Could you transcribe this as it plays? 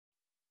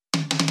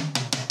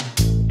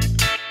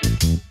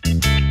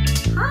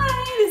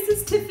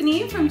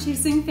Sydney from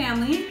Chasing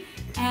Family,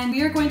 and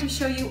we are going to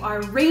show you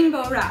our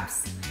rainbow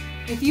wraps.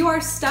 If you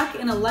are stuck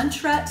in a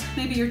lunch rut,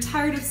 maybe you're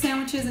tired of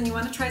sandwiches and you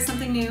want to try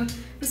something new,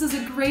 this is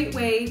a great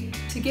way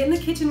to get in the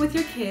kitchen with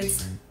your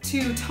kids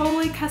to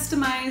totally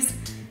customize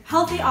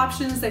healthy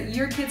options that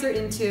your kids are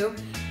into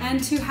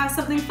and to have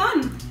something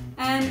fun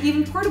and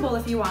even portable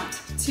if you want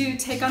to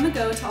take on the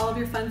go to all of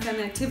your fun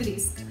family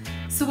activities.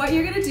 So what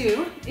you're going to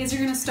do is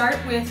you're going to start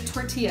with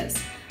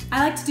tortillas.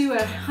 I like to do a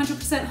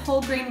 100%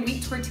 whole grain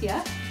wheat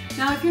tortilla.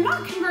 Now if you're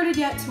not converted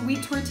yet to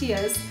wheat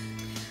tortillas,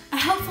 a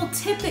helpful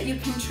tip that you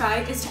can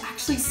try is to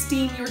actually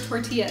steam your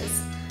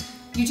tortillas.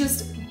 You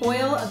just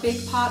boil a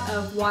big pot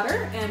of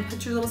water and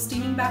put your little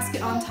steaming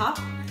basket on top.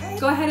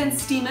 Go ahead and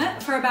steam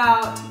it for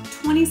about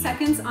 20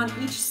 seconds on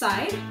each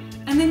side.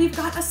 And then you've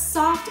got a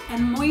soft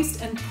and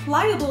moist and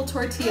pliable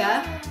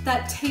tortilla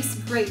that tastes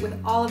great with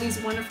all of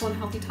these wonderful and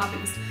healthy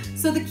toppings.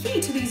 So the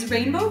key to these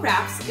rainbow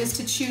wraps is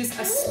to choose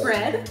a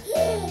spread.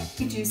 You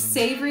can choose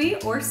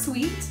savory or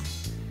sweet.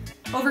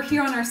 Over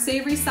here on our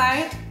savory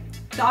side,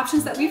 the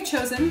options that we've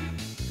chosen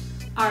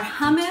are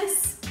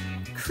hummus,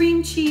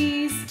 cream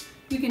cheese,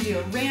 you can do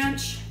a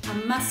ranch, a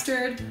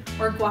mustard,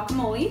 or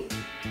guacamole.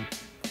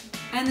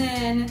 And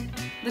then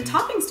the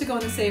toppings to go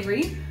in the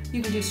savory,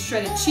 you can do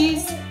shredded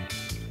cheese,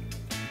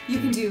 you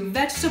can do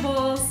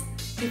vegetables.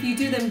 If you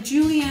do them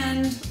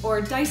julienned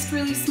or diced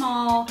really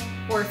small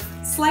or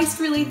sliced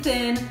really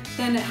thin,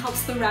 then it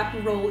helps the wrap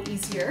roll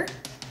easier.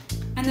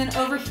 And then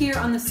over here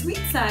on the sweet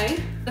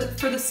side,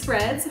 for the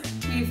spreads,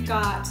 we've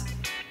got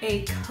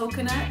a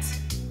coconut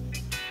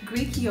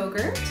Greek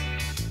yogurt,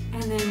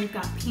 and then we've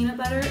got peanut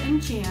butter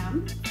and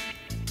jam.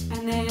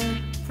 And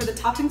then for the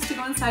toppings to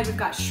go inside, we've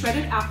got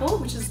shredded apple,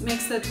 which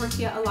makes the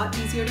tortilla a lot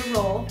easier to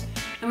roll.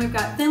 And we've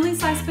got thinly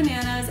sliced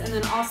bananas, and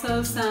then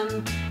also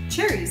some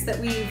cherries that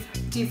we've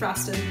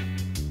defrosted.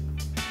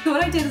 So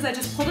what I did is I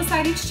just pulled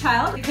aside each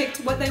child, picked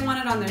what they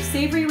wanted on their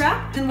savory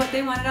wrap and what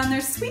they wanted on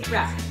their sweet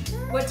wrap.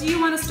 What do you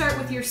want to start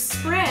with your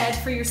spread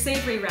for your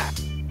savory wrap?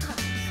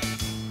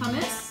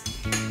 Hummus.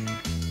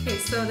 Okay,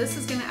 so this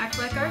is going to act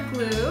like our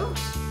glue.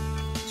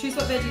 Choose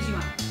what veggies you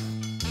want.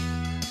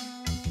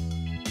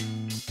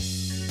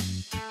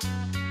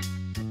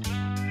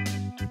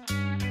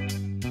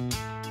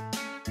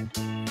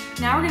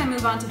 Now we're going to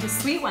move on to the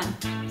sweet one.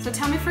 So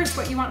tell me first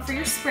what you want for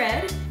your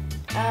spread.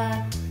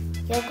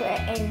 Yogurt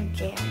and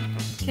jam.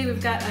 Okay,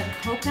 we've got a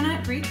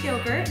coconut Greek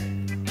yogurt,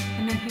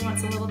 and then he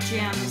wants a little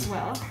jam as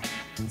well.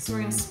 So we're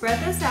going to spread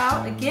this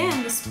out.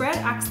 Again, the spread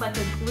acts like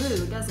a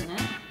glue, doesn't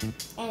it?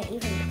 And it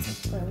even looks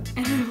like glue.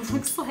 And it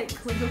looks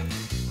like glue.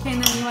 Okay,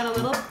 and then you want a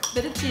little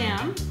bit of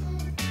jam.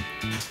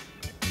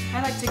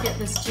 I like to get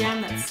this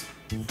jam that's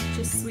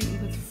just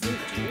sweetened with fruit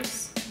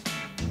juice.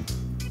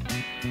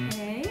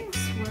 Okay,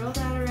 swirl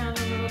that around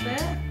a little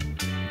bit.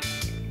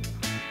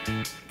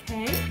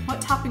 Okay, what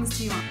toppings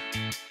do you want?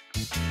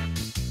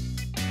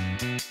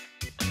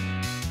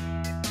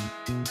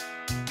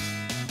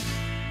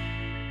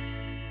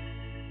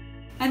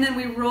 And then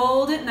we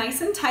rolled it nice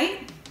and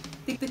tight.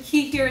 The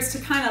key here is to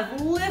kind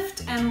of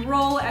lift and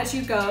roll as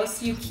you go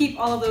so you keep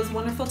all of those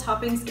wonderful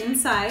toppings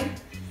inside.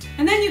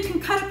 And then you can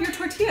cut up your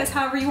tortillas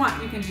however you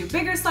want. You can do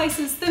bigger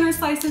slices, thinner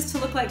slices to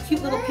look like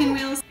cute little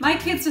pinwheels. My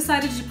kids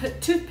decided to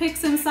put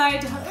toothpicks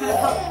inside to kind of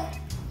help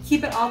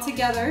keep it all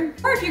together.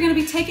 Or if you're going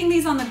to be taking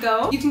these on the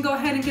go, you can go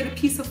ahead and get a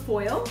piece of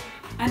foil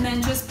and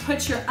then just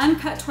put your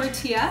uncut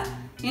tortilla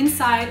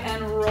inside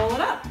and roll it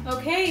up.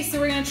 Okay, so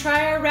we're gonna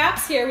try our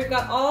wraps here. We've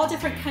got all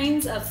different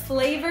kinds of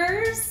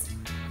flavors.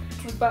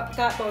 We've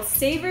got both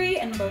savory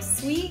and both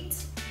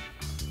sweet.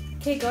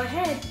 Okay, go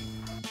ahead.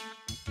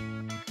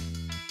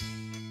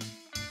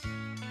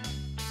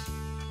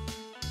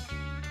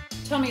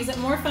 Tell me, is it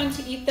more fun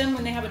to eat them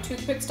when they have a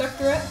toothpick stuck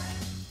through it?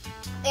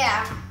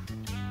 Yeah.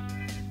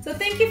 So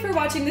thank you for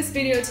watching this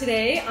video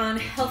today on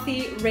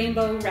healthy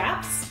rainbow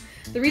wraps.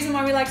 The reason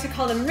why we like to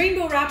call them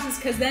rainbow wraps is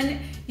because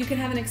then you can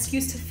have an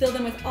excuse to fill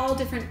them with all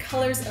different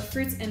colors of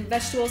fruits and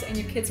vegetables, and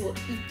your kids will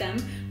eat them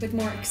with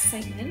more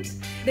excitement.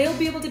 They'll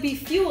be able to be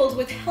fueled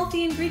with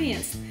healthy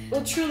ingredients. It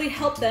will truly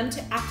help them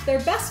to act their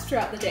best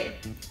throughout the day.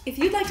 If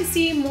you'd like to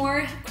see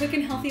more quick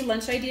and healthy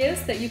lunch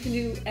ideas that you can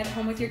do at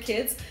home with your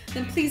kids,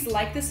 then please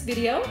like this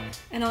video,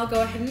 and I'll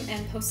go ahead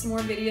and post some more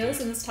videos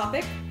on this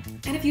topic.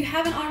 And if you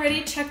haven't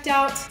already checked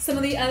out some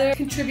of the other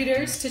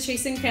contributors to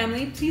Chasing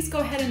Family, please go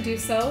ahead and do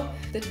so.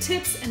 The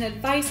tips and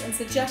advice and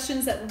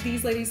suggestions that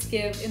these ladies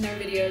give in their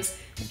videos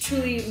have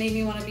truly made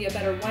me want to be a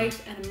better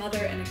wife and a mother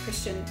and a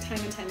Christian time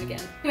and time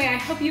again. Anyway, I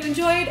hope you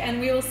enjoyed, and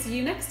we will see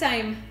you next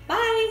time.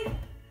 Bye!